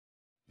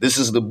This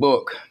is the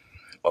book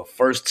of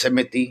 1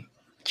 Timothy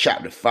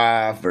chapter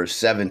 5, verse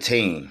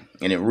 17,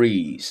 and it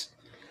reads,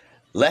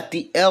 "Let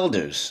the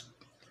elders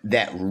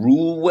that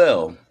rule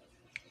well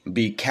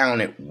be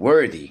counted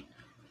worthy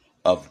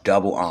of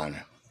double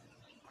honor,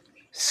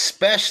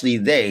 especially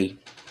they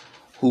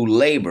who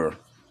labor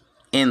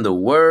in the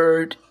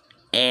word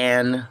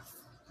and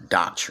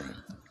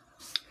doctrine."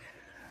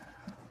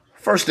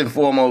 First and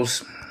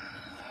foremost,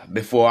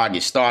 before I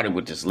get started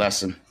with this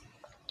lesson,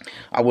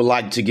 I would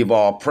like to give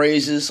all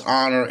praises,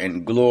 honor,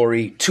 and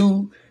glory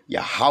to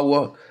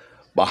Yahweh,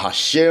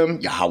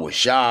 Bahashem, Yahweh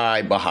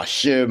Shai,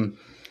 Bahashem,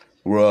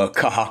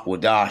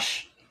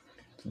 Ruach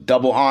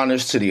Double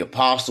honors to the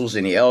apostles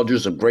and the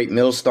elders of Great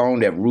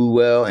Millstone that rule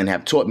well and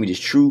have taught me this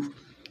truth.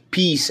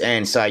 Peace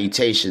and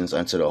salutations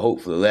unto the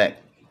hopeful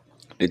elect,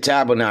 the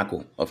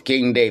tabernacle of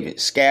King David,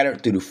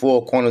 scattered through the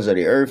four corners of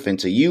the earth. And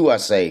to you I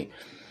say,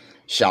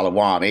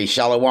 Shalom. Hey,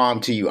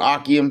 Shalom to you,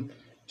 Akim.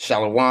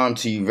 Shalom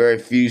to you, very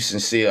few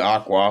sincere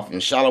Akwaf.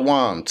 And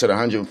Shalom to the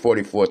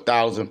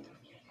 144,000.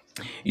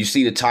 You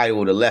see the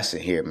title of the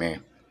lesson here,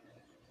 man.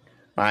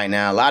 All right,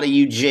 now, a lot of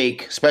you,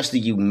 Jake, especially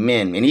you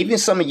men, and even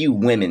some of you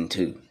women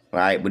too,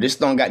 right? But this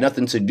don't got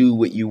nothing to do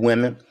with you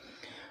women.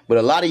 But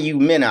a lot of you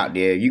men out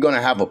there, you're going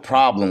to have a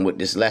problem with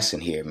this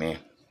lesson here, man.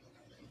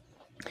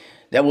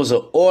 There was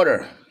an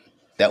order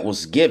that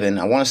was given,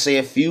 I want to say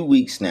a few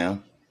weeks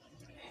now.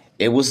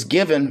 It was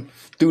given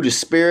through the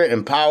spirit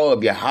and power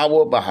of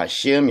Yahweh,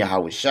 Bahashem,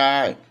 Yahweh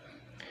Shai,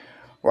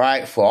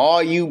 right? For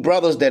all you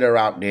brothers that are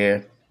out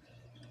there,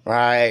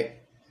 right?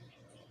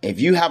 If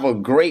you have a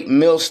Great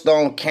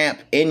Millstone camp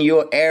in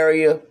your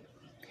area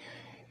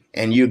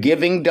and you're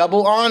giving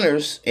double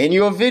honors in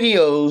your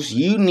videos,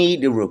 you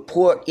need to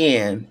report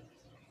in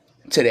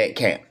to that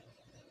camp.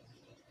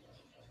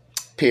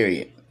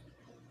 Period.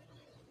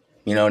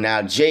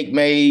 Now Jake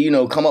may,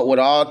 come up with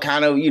all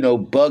kind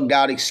of, bugged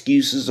out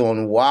excuses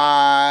on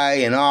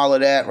why and all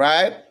of that,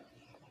 right?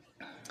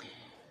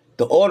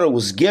 The order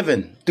was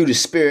given through the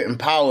spirit and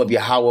power of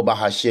Yahweh,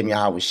 Bahashem,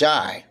 Yahweh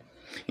Shai.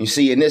 You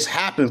see, and this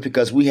happened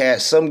because we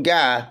had some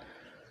guy,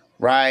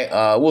 right?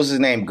 What was his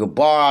name?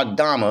 Gabar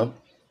Dama,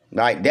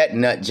 right? That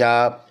nut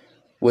job.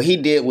 What he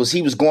did was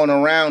he was going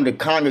around the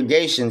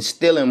congregation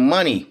stealing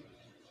money,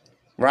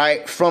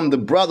 right? From the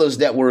brothers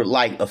that were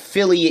like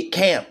affiliate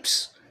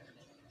camps.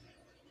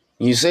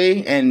 You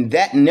see, and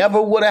that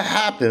never would have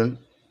happened,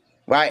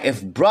 right,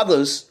 if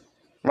brothers,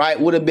 right,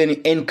 would have been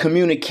in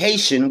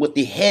communication with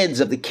the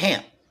heads of the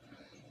camp.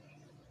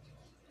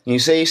 You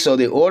see, so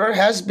the order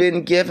has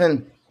been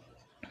given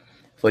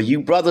for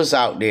you brothers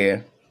out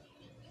there,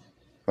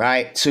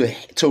 right,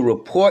 to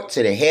report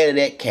to the head of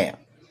that camp.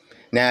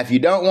 Now, if you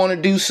don't want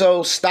to do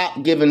so,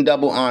 stop giving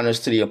double honors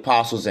to the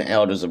apostles and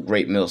elders of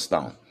Great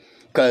Millstone,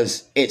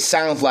 because it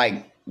sounds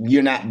like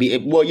you're not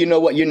well, you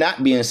know what? You're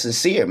not being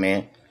sincere,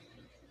 man.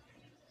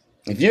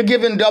 If you're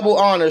giving double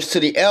honors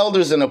to the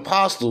elders and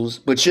apostles,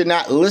 but you're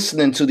not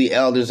listening to the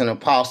elders and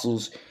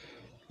apostles,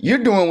 you're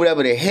doing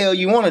whatever the hell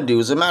you want to do.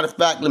 As a matter of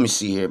fact, let me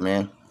see here,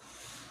 man.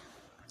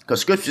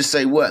 Because scriptures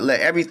say what? Let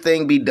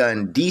everything be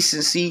done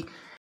decency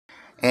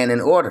and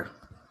in order.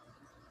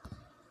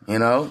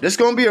 This is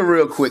going to be a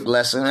real quick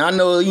lesson. I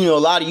know, a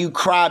lot of you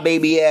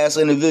crybaby ass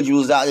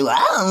individuals out there,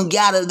 I don't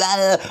got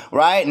it,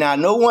 right? Now,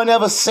 no one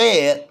ever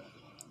said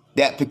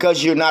that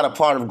because you're not a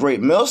part of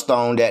Great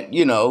Millstone that,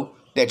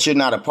 that you're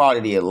not a part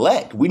of the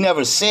elect. We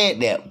never said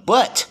that.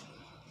 But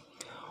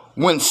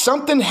when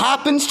something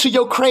happens to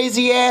your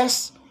crazy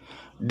ass,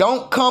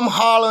 don't come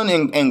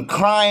hollering and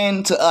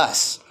crying to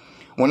us.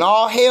 When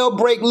all hell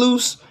break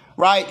loose,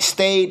 right,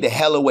 stay the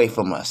hell away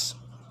from us.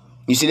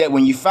 You see that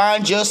when you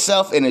find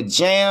yourself in a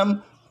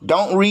jam,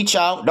 don't reach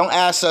out. Don't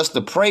ask us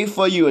to pray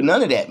for you or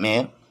none of that,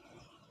 man.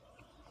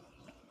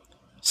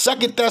 2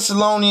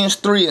 Thessalonians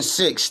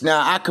 3:6.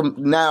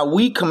 Now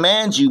we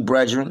command you,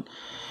 brethren,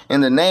 in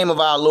the name of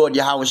our Lord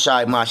Yahweh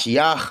Shai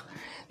Mashiach,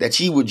 that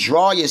ye would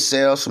draw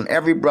yourselves from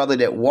every brother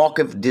that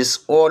walketh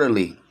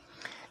disorderly,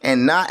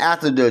 and not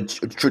after the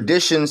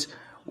traditions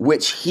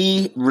which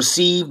he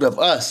received of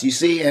us. You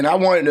see, and I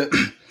wanted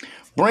to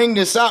bring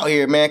this out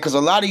here, man, because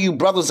a lot of you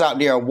brothers out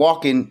there are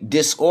walking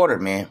disorder,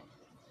 man.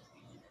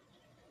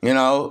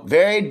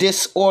 Very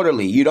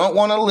disorderly. You don't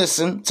want to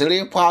listen to the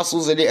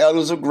apostles and the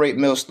elders of Great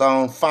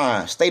Millstone.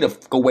 Fine. Stay the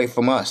fuck away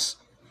from us.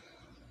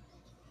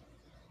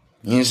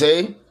 You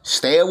see?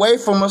 Stay away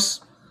from us.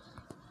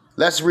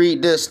 Let's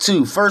read this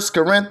too. 1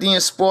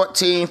 Corinthians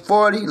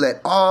 14:40. Let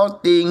all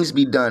things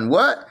be done.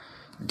 What?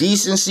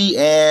 Decency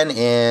and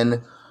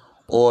in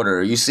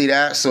order. You see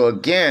that? So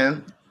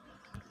again,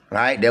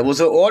 right? There was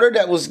an order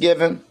that was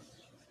given.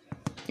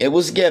 It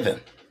was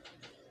given.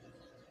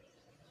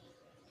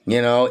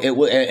 It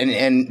was,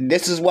 and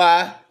this is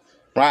why,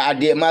 right? I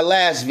did my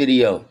last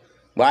video,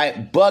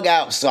 right? Bug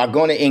outs are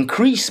going to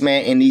increase,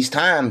 man, in these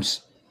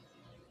times.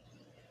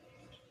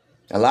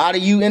 A lot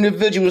of you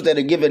individuals that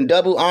are giving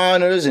double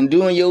honors and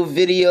doing your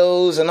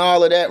videos and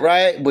all of that,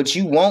 right? But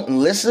you won't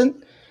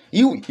listen.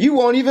 You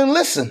won't even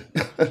listen.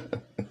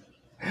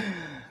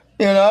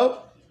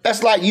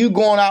 That's like you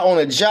going out on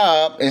a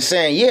job and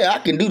saying, yeah, I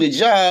can do the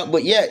job,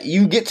 but yet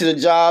you get to the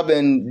job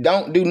and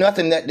don't do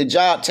nothing that the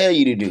job tell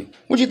you to do.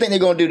 What do you think they're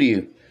going to do to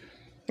you?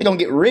 They're going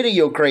to get rid of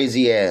your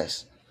crazy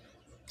ass.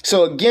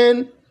 So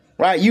again,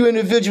 right, you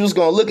individuals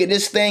going to look at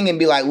this thing and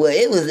be like, well,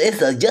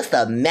 just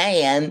a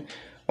man,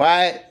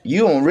 right?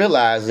 You don't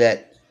realize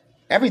that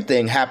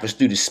everything happens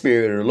through the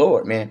Spirit of the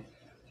Lord, man.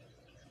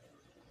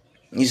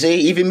 You see,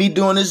 even me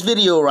doing this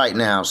video right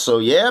now. So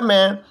yeah,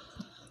 man,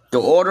 the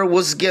order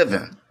was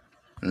given.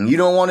 You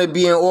don't want to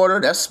be in order,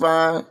 that's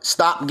fine.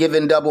 Stop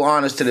giving double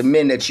honors to the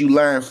men that you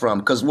learn from.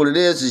 Because what it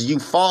is you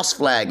false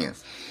flagging.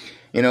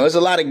 You know, there's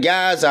a lot of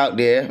guys out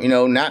there, you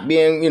know, not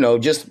being, you know,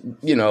 just,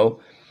 you know.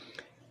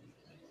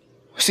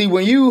 See,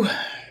 when you,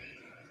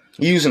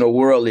 using a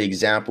worldly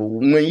example,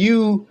 when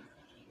you,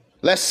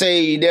 let's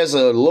say there's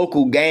a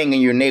local gang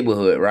in your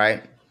neighborhood,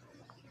 right?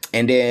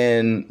 And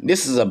then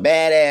this is a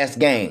badass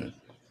gang.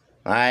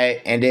 All right,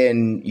 and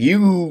then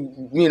you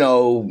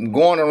know,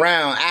 going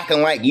around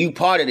acting like you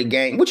part of the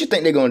gang. What you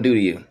think they're going to do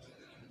to you?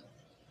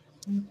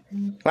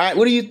 All right,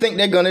 what do you think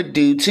they're going to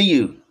do to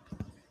you?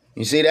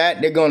 You see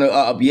that? They're going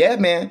to, yeah,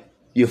 man,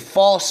 you're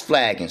false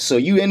flagging. So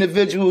you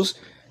individuals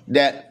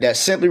that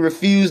simply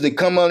refuse to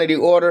come under the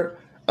order,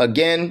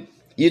 again,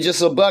 you're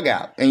just a bug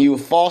out. And you're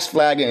false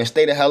flagging and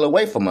stay the hell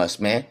away from us,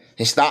 man.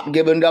 And stop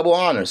giving double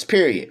honors,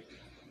 period.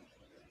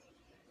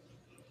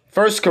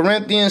 1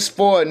 Corinthians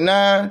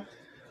 4:9.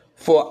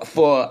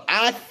 For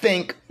I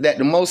think that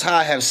the Most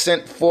High have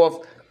sent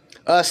forth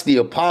us the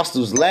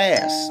apostles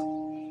last,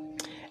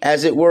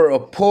 as it were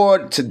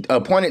appointed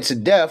to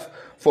death,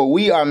 for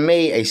we are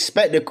made a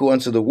spectacle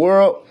unto the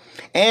world,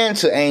 and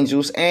to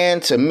angels,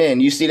 and to men.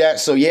 You see that?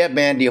 So yeah,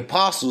 man, the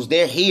apostles,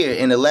 they're here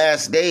in the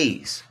last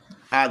days.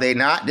 Are they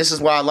not? This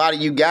is why a lot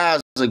of you guys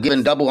are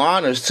giving double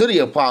honors to the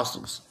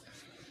apostles.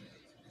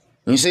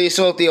 You see,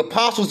 so if the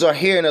apostles are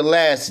here in the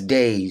last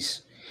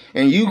days,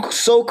 and you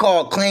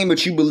so-called claim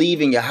that you believe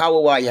in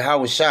Yahweh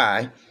Yahweh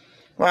Shai,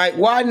 right?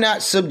 Why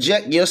not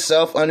subject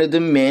yourself under the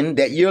men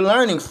that you're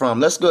learning from?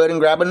 Let's go ahead and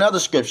grab another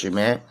scripture,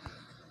 man.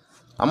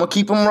 I'm going to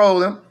keep them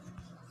rolling.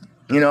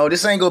 You know,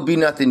 this ain't going to be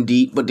nothing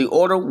deep, but the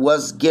order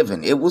was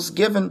given. It was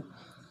given.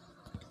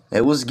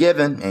 It was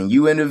given. And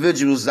you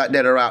individuals that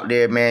are out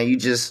there, man, you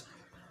just...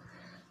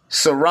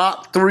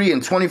 Sirach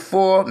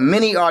 3:24,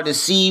 many are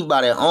deceived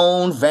by their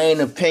own vain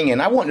opinion.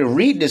 I want to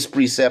read this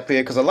precept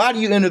here because a lot of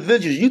you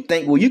individuals, you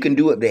think, well, you can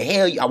do what the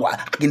hell, I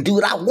can do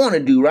what I want to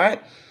do, right?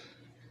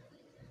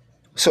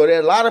 So there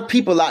are a lot of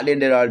people out there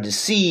that are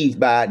deceived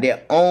by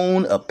their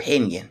own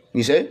opinion,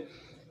 you see?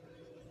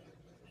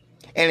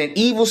 And an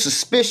evil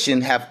suspicion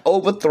have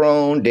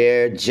overthrown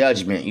their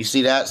judgment. You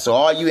see that? So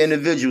all you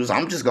individuals,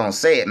 I'm just going to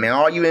say it, man.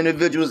 All you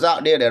individuals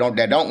out there that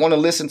don't want to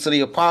listen to the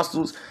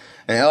apostles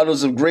and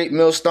elders of Great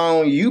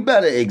Millstone, you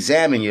better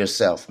examine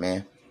yourself,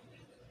 man.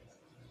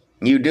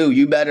 You do.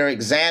 You better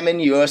examine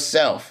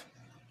yourself.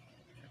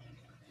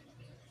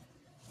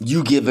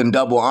 You giving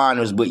double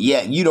honors, but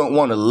yet you don't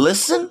want to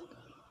listen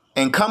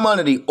and come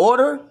under the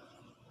order.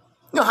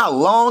 You know how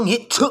long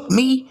it took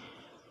me?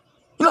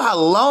 You know how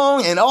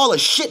long and all the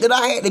shit that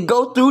I had to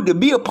go through to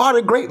be a part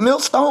of Great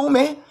Millstone,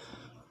 man?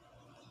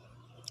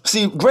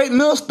 See, Great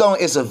Millstone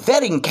is a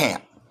vetting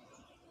camp.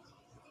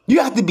 You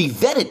have to be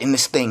vetted in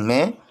this thing,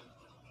 man.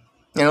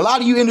 And a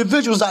lot of you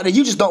individuals out there,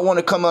 you just don't want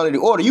to come under the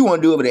order. You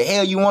want to do whatever the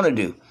hell you want to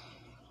do.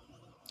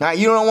 All right,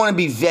 you don't want to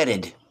be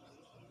vetted.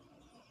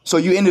 So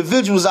you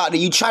individuals out there,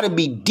 you try to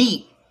be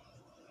deep.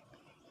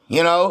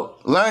 You know,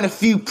 learn a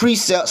few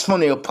precepts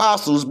from the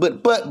apostles,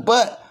 but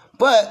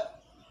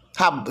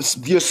how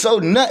you're so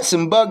nuts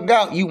and bugged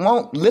out, you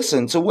won't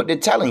listen to what they're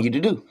telling you to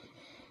do.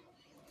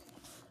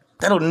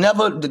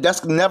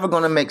 That's never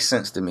going to make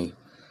sense to me.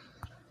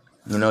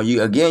 You know,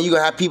 you're going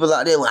to have people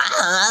out there,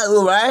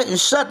 all right, and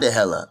shut the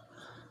hell up.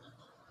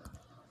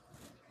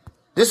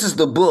 This is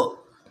the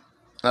book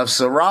of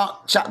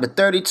Sirach, chapter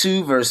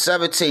 32, verse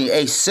 17.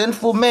 A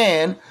sinful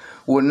man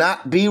will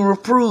not be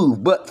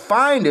reproved, but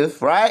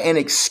findeth, right, an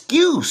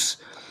excuse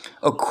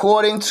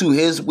according to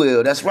his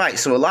will. That's right.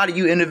 So a lot of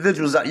you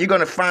individuals, you're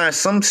going to find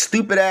some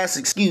stupid ass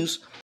excuse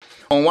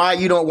on why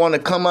you don't want to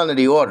come under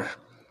the order.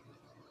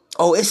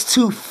 Oh, it's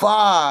too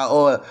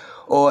far,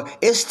 or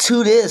it's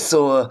too this,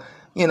 or,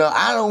 you know,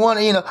 I don't want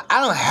to, you know, I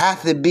don't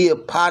have to be a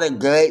part of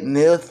Great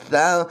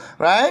Millstone,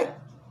 right?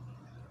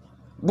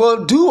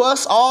 Well, do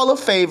us all a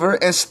favor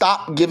and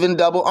stop giving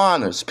double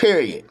honors,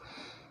 period.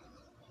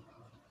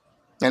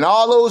 And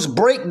all those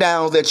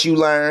breakdowns that you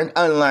learn,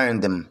 unlearn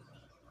them.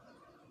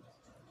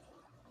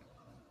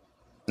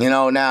 You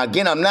know, now,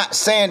 again, I'm not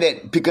saying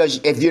that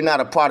because if you're not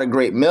a part of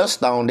Great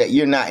Millstone that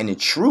you're not in the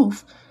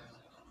truth.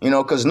 You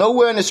know, because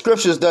nowhere in the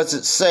scriptures does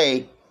it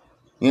say,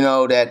 you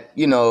know, that,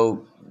 you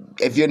know,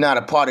 if you're not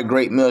a part of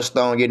Great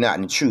Millstone, you're not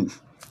in the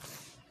truth.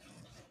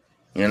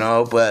 You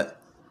know, but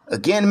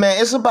again,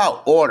 man, it's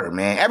about order,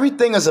 man.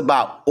 Everything is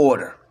about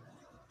order.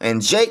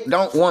 And Jake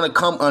don't want to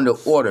come under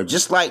order.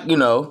 Just like, you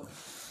know,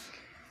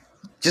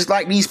 just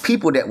like these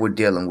people that we're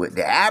dealing with.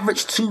 The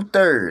average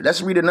 2/3.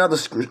 Let's read another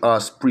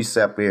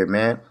precept here,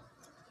 man.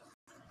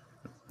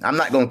 I'm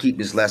not going to keep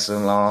this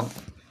lesson long.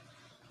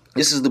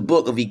 This is the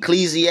book of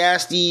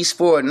Ecclesiastes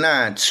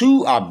 4:9.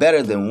 Two are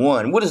better than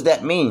one. What does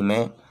that mean,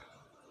 man?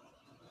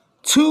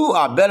 Two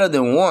are better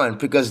than one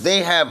because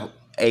they have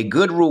a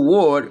good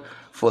reward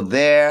for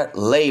their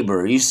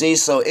labor. You see,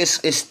 so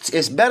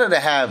it's better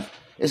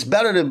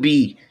to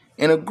be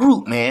in a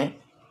group, man,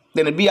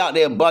 than to be out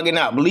there bugging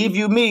out. Believe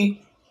you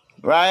me,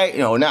 right? You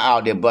know, not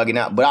out there bugging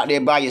out, but out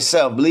there by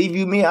yourself. Believe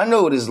you me, I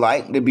know what it's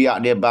like to be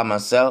out there by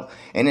myself,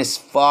 and it's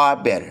far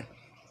better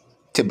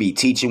to be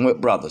teaching with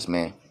brothers,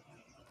 man.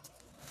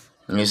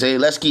 You see,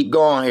 let's keep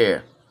going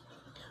here.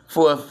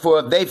 For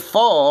if they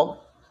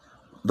fall,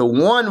 the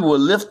one will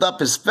lift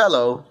up his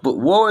fellow, but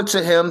woe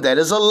to him that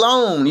is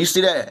alone. You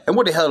see that? And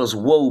what the hell does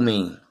woe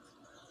mean?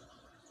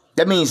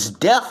 That means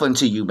death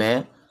unto you,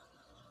 man.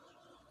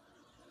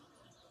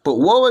 But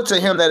woe to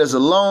him that is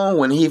alone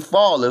when he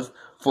falleth,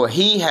 for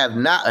he have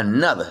not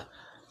another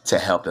to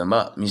help him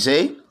up. You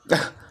see?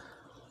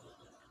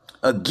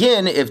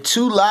 Again, if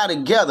two lie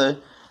together,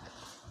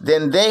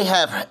 then they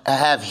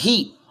have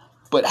heat.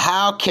 But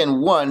how can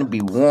one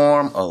be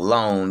warm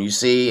alone? You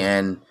see,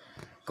 and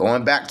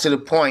going back to the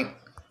point,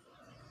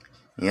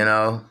 you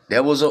know,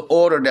 there was an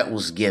order that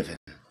was given.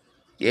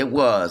 It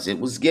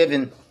was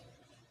given.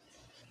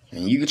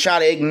 And you can try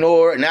to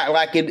ignore it, not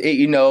like it,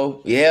 you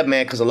know, yeah,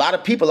 man, because a lot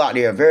of people out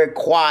there are very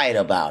quiet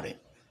about it.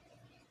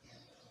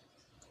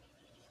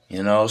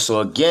 You know, so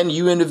again,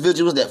 you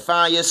individuals that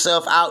find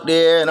yourself out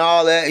there and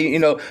all that, you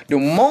know, the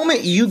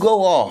moment you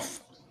go off,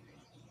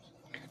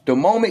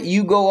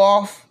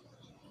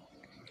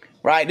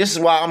 right, this is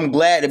why I'm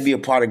glad to be a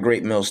part of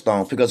Great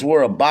Millstone, because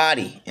we're a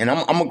body. And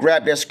I'm going to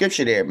grab that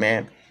scripture there,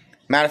 man.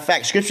 Matter of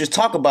fact, scriptures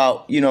talk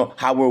about, you know,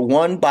 how we're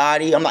one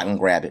body. I'm not going to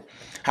grab it.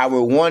 How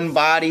we're one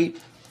body,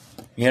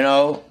 you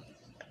know.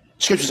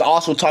 Scriptures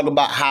also talk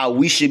about how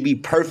we should be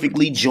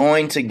perfectly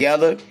joined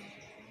together.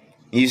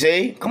 You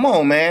see? Come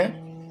on, man.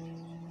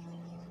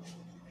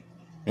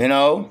 You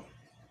know.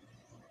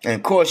 And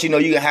of course, you know,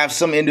 you can have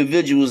some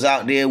individuals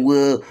out there.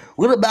 Well,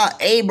 what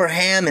about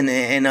Abraham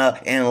and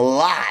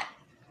Lot?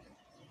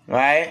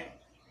 Right?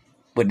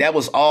 But that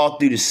was all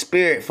through the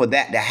Spirit for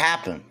that to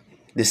happen.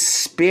 The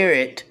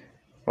Spirit,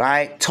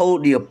 right,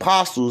 told the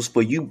apostles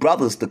for you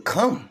brothers to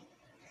come.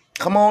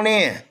 Come on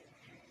in.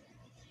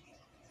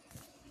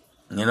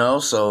 You know,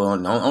 so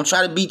don't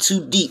try to be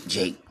too deep,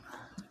 Jake.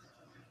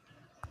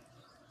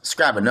 Let's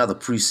grab another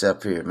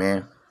precept here,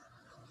 man.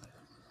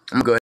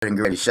 I'm going to go ahead and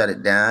get ready to shut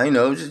it down. You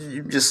know,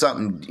 just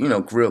something, you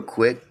know, real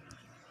quick.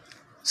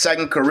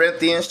 2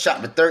 Corinthians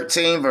chapter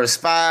 13, verse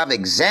 5,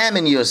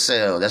 examine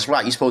yourself. That's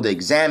right. You're supposed to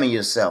examine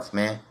yourself,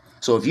 man.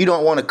 So if you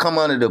don't want to come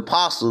under the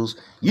apostles,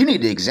 you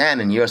need to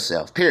examine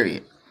yourself,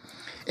 period.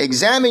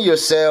 Examine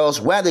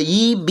yourselves whether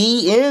ye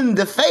be in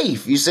the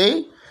faith, you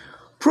see.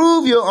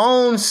 Prove your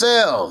own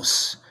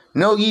selves.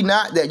 Know ye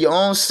not that your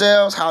own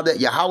selves, how that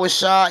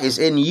Yahushua is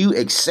in you,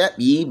 except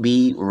ye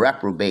be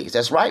reprobates.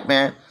 That's right,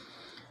 man.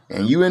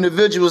 And you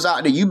individuals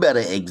out there, you better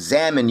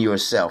examine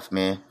yourself,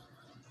 man.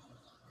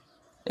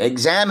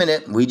 Examine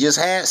it. We just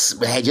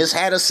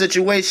had a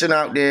situation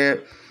out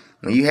there.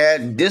 When you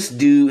had this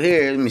dude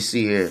here. Let me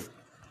see here.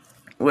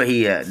 Where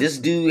he at? This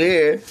dude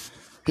here,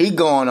 he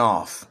going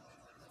off.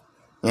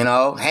 You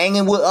know,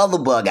 hanging with other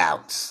bug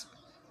outs.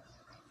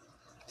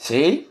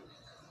 See?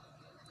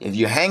 If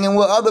you're hanging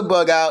with other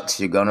bug outs,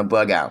 you're going to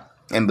bug out.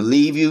 And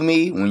believe you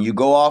me, when you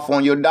go off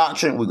on your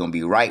doctrine, we're going to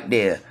be right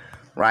there.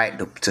 Right?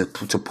 To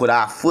put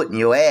our foot in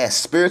your ass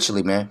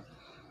spiritually, man.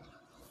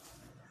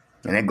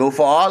 And that go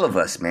for all of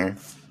us, man.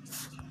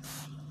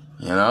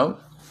 You know?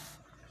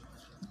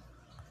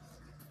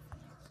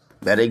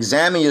 Better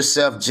examine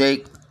yourself,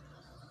 Jake.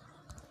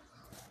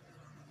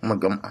 I'm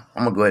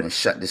gonna go ahead and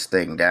shut this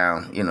thing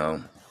down, you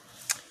know.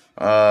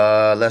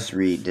 Let's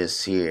read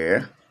this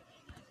here.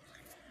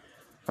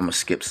 I'm gonna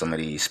skip some of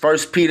these. 1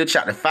 Peter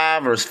chapter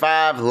 5, verse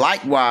 5.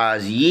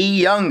 Likewise,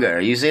 ye younger.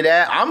 You see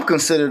that? I'm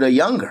considered a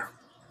younger.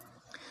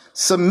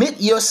 Submit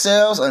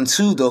yourselves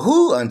unto the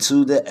who?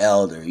 Unto the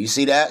elder. You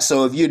see that?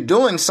 So if you're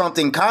doing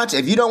something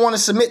contrary, if you don't want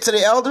to submit to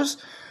the elders,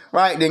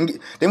 right,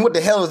 then what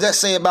the hell does that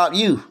say about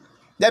you?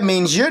 That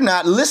means you're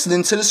not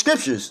listening to the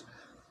scriptures.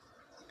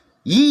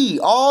 Ye,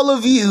 all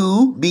of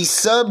you, be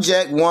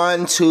subject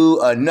one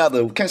to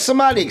another. Can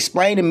somebody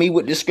explain to me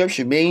what this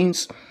scripture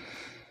means?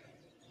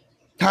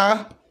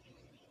 Huh?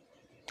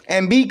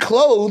 And be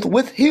clothed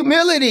with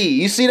humility.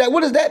 You see that? What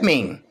does that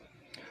mean?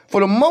 For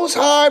the Most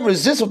High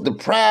resisteth the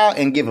proud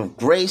and giveth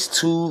grace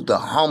to the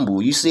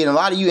humble. You see, and a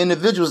lot of you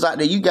individuals out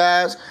there, you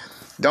guys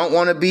don't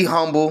want to be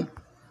humble.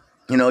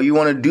 You know, you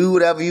want to do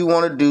whatever you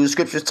want to do.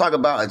 Scriptures talk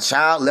about a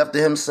child left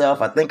to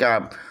himself. I think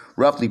I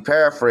roughly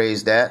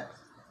paraphrased that.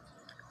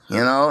 You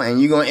know, and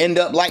you're going to end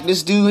up like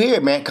this dude here,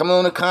 man. Come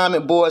on the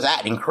comment boards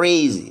acting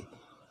crazy.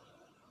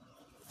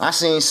 I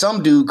seen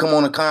some dude come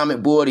on the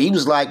comment board. He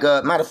was like,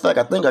 matter of fact,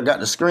 I think I got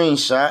the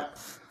screenshot.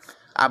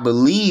 I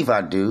believe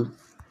I do.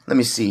 Let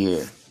me see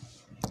here.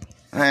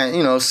 And,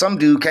 you know, some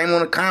dude came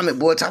on the comment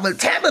board talking about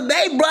Tampa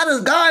Bay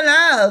brothers going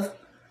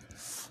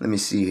off. Let me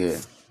see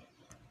here.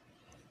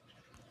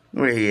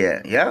 Where he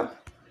at? Yeah.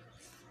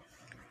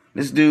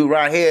 This dude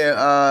right here,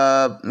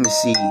 let me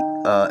see,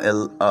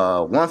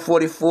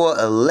 144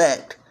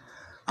 elect.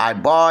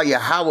 Ibar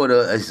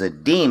Yahawada is a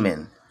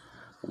demon.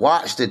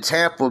 Watch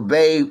Tampa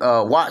Bay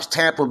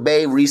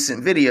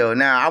recent video.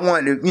 Now I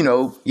wanted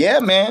to, yeah,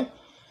 man.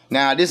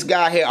 Now this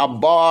guy here,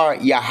 Ibar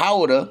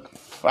Yahawada,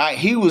 right?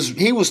 He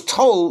was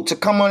told to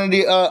come under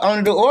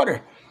the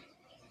order.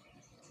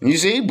 You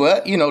see,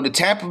 but the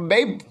Tampa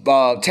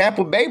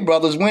Bay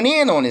brothers went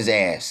in on his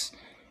ass.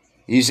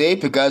 You see,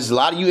 because a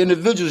lot of you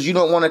individuals, you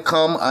don't want to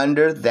come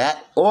under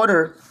that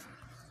order.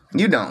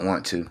 You don't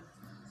want to.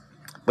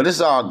 But it's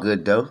all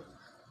good though.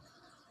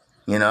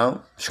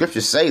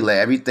 Scriptures say let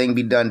everything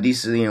be done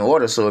decently in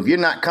order. So if you're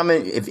not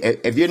coming,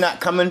 if you're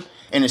not coming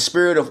in the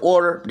spirit of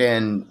order,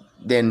 then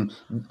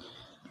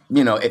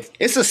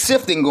it's a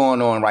sifting going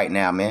on right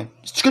now, man.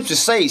 Scriptures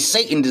say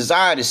Satan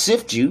desire to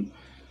sift you.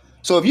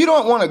 So if you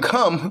don't want to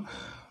come,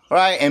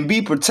 right, and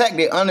be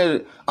protected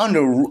under a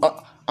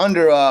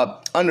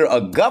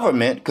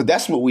government, because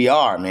that's what we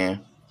are,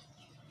 man.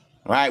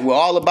 Right? We're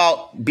all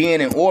about being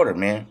in order,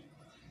 man.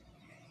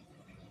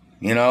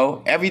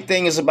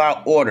 Everything is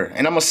about order.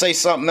 And I'm going to say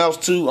something else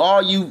too.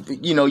 All you,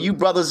 you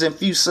brothers and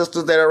few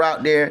sisters that are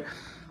out there,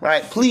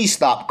 right? Please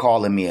stop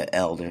calling me an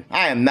elder.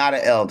 I am not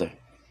an elder.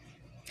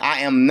 I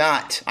am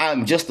not. I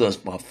am just a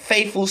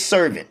faithful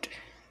servant.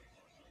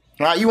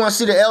 All right, you want to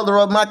see the elder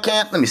of my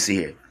camp? Let me see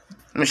here.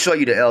 Let me show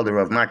you the elder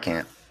of my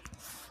camp.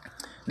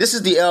 This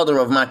is the elder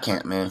of my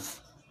camp, man.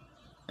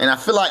 And I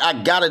feel like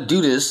I got to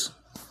do this.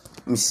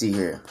 Let me see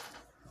here.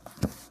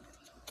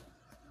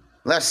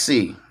 Let's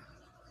see.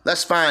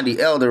 Let's find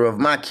the elder of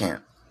my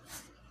camp.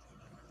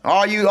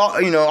 All you got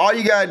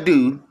to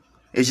do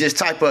is just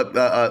type up,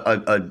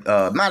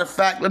 matter of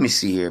fact, let me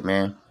see here,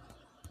 man.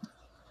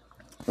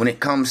 When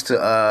it comes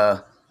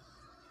to,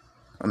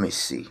 let me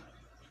see.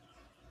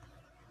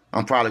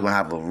 I'm probably going to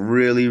have a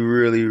really,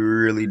 really,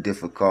 really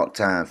difficult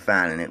time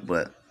finding it,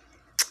 but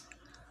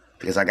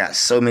because I got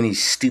so many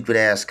stupid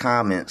ass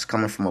comments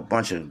coming from a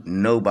bunch of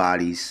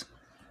nobodies.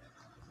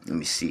 Let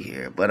me see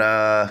here. But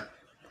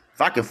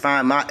if I can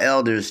find my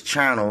elder's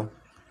channel,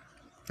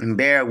 and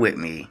bear with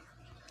me.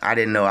 I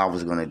didn't know I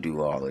was going to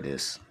do all of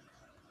this.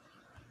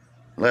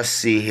 Let's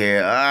see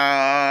here.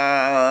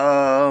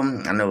 I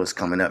know it's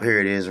coming up. Here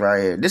it is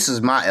right here. This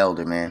is my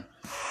elder, man.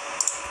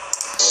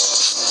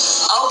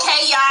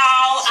 Okay,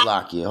 y'all.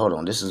 Salakia, hold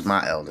on. This is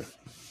my elder.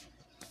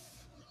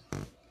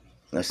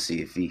 Let's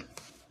see if he...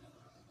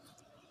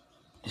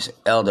 It's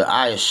Elder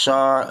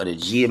Ayashar of the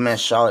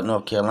GMS Charlotte,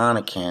 North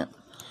Carolina camp.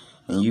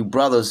 And you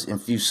brothers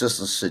and few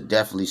sisters should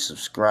definitely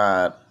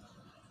subscribe.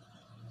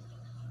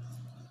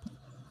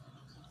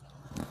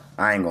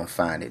 I ain't going to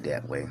find it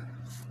that way.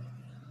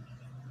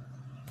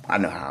 I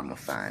know how I'm going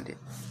to find it.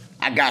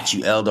 I got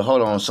you, Elder.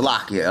 Hold on.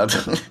 Salakia,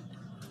 Elder.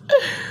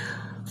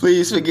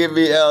 Please forgive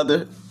me,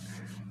 Elder.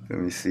 Let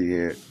me see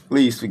here.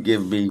 Please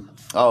forgive me.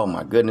 Oh,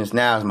 my goodness.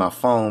 Now is my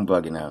phone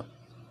bugging out.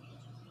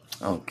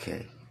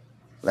 Okay.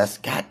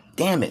 God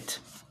damn it.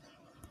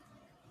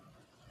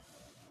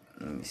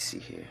 Let me see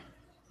here.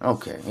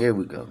 Okay, here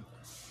we go.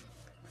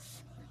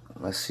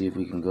 Let's see if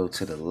we can go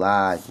to the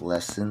live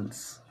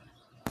lessons.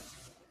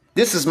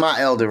 This is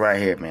my elder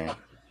right here, man.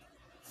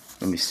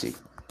 Let me see.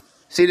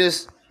 See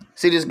this?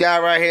 See this guy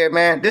right here,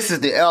 man? This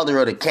is the elder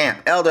of the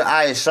camp, Elder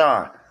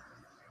Ayashar.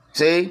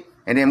 See?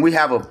 And then we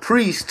have a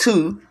priest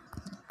too.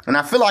 And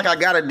I feel like I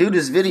gotta do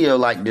this video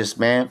like this,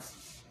 man.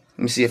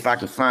 Let me see if I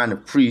can find a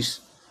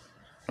priest.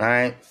 All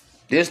right.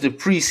 There's the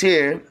priest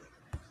here.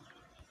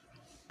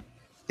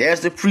 There's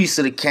the priest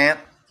of the camp.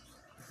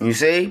 You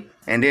see?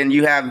 And then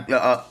you have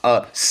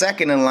a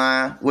second in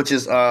line, which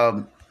is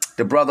the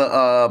brother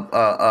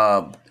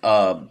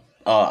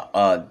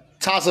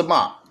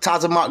Tazamak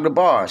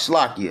Dabar,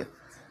 Shlakia.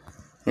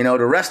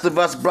 The rest of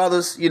us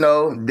brothers,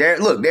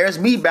 there's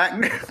me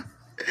back there.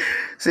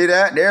 See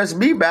that? There's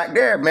me back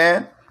there,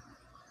 man.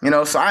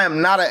 So I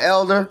am not an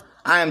elder.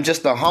 I am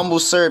just a humble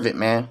servant,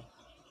 man.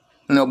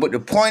 But the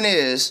point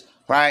is,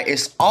 right,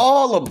 it's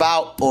all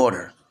about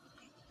order.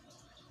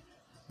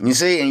 You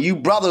see, and you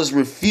brothers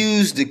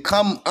refuse to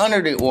come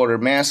under the order,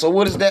 man. So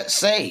what does that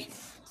say?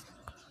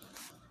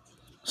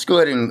 Let's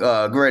go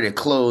ahead and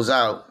close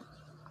out.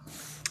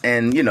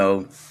 And,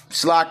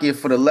 Slakia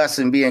for the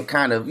lesson being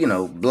kind of,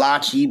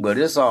 blotchy, but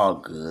it's all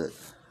good.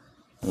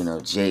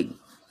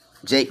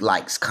 Jake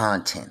likes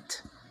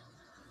content.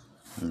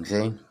 You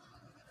see?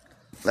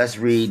 Let's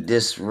read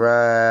this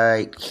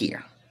right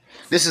here.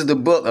 This is the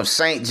book of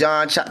St.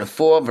 John, chapter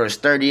 4, verse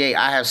 38.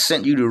 I have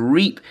sent you to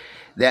reap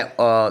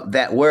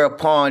that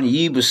whereupon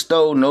ye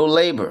bestow no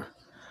labor.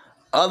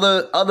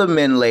 Other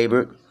men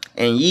labored,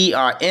 and ye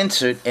are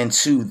entered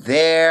into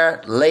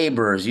their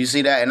labors. You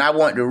see that? And I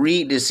want to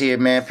read this here,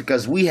 man,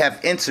 because we have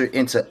entered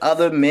into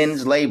other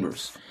men's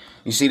labors.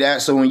 You see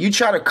that? So when you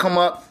try to come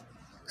up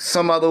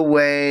some other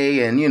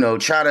way and,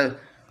 try to,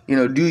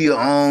 do your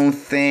own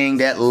thing,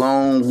 that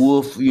lone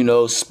wolf,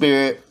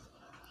 spirit,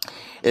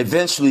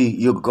 eventually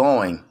you're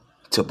going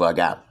to bug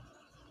out.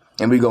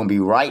 And we're going to be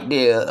right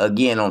there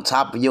again on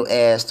top of your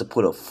ass to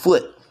put a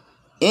foot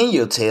in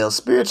your tail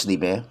spiritually,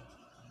 man.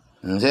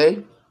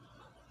 Okay?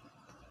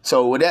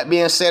 So with that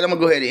being said, I'm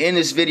going to go ahead and end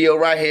this video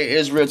right here,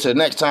 Israel. Till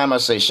next time, I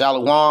say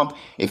shalom.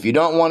 If you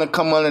don't want to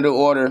come under the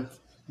order,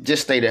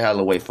 just stay the hell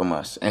away from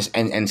us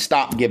and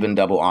stop giving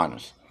double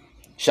honors.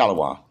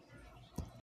 Shalom.